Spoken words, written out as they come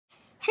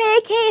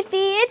Hey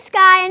Kathy, it's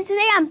Sky, and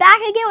today I'm back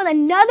again with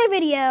another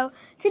video.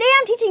 Today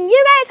I'm teaching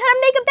you guys how to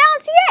make a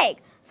bouncy egg.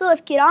 So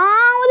let's get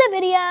on with the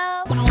video.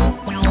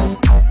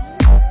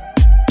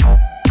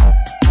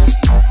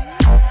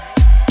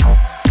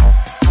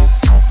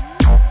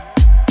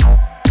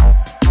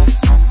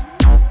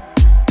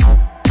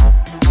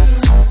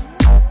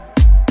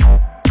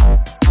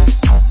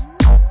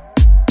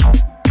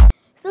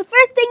 So the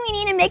first thing we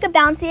need to make a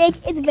bouncy egg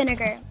is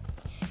vinegar.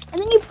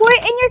 And then you pour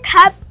it in your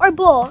cup or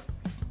bowl.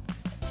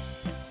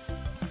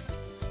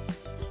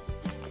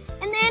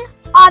 And then,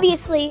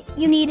 obviously,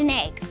 you need an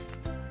egg.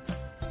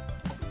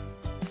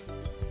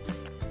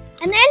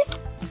 And then,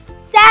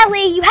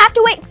 sadly, you have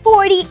to wait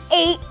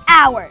 48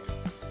 hours.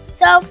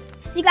 So,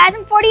 see you guys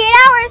in 48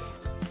 hours.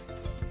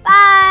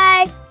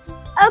 Bye.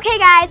 Okay,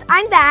 guys,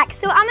 I'm back.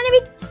 So I'm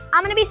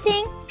gonna be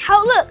seeing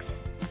how it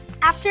looks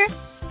after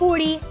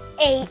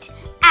 48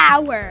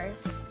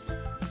 hours.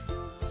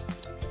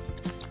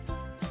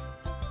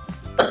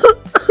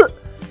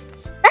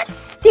 That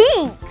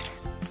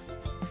stinks.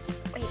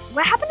 Wait,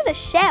 what happened to the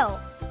shell?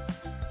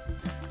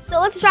 So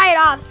let's dry it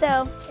off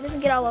so it doesn't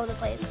get all over the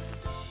place.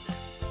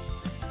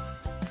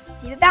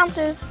 See if it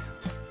bounces.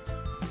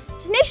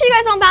 Just make sure you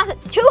guys don't bounce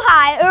it too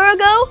high or it'll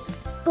go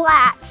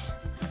flat.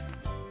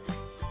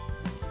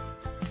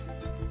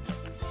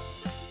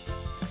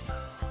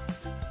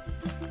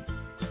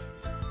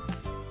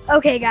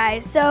 Okay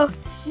guys, so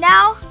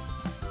now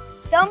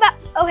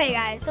okay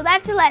guys, so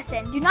that's the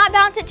lesson. Do not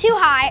bounce it too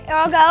high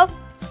or it'll go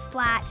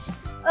splat.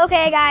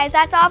 Okay guys,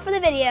 that's all for the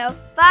video.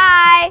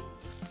 Bye!